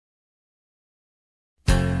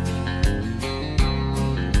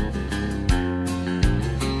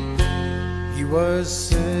was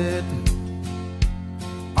sitting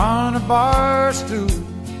on a bar stool,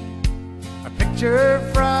 a picture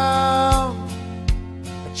from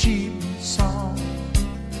a cheap song.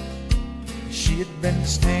 She had been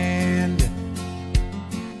standing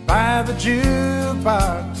by the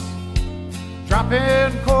jukebox,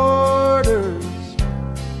 dropping quarters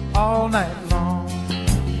all night long.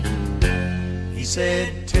 He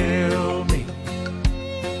said, "Tell me,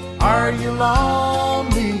 are you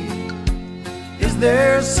lonely? Is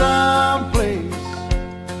there some place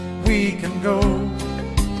we can go?"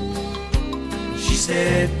 She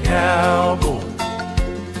said, "Cowboy,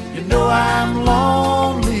 you know I'm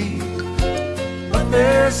lonely, but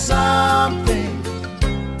there's something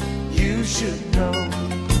you should know.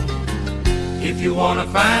 If you wanna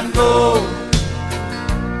find gold,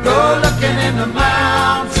 go looking in the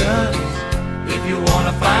mountains. If you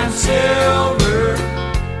wanna find silver,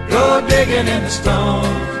 go digging in the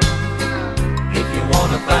stones. If you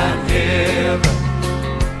wanna find heaven,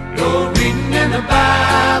 go reading in the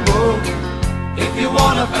Bible. If you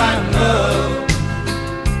wanna find love,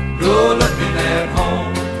 go looking at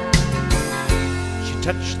home." She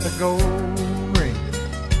touched the gold ring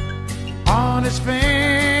on his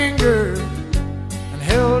finger and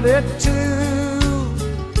held it to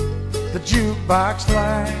the jukebox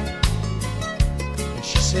light. And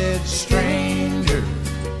she said, "Stranger,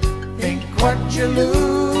 think what you're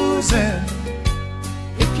losing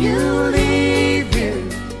if you leave here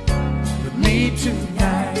with me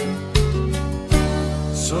tonight."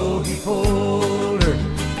 So he pulled her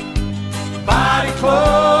body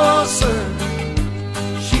closer.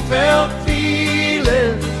 She felt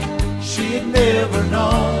feelings she had never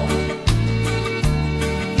known.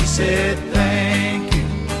 He said, "Thank you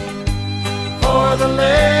for the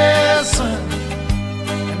lesson,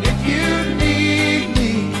 and if you need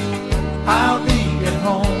me, I'll be at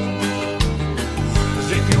home. 'Cause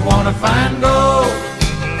if you wanna find gold,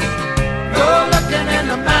 go looking in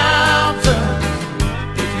the mountains.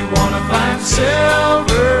 If you wanna find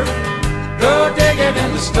silver, go digging in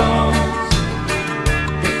the stones.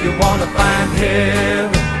 If you wanna find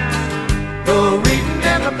heaven, go reading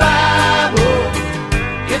in the Bible.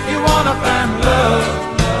 If you wanna find love,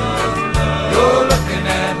 go looking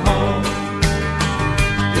at home.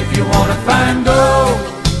 If you wanna find gold,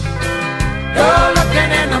 go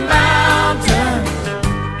looking in the mountains.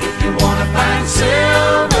 If you wanna find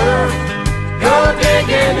silver, go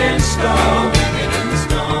digging in stone.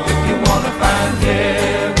 If you wanna find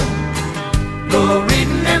heaven, go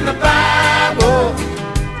reading in the Bible.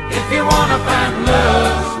 If you wanna find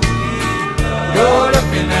love, go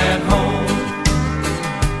looking at home.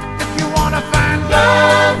 If you wanna find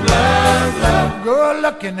love, love, love, go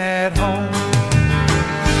looking at home."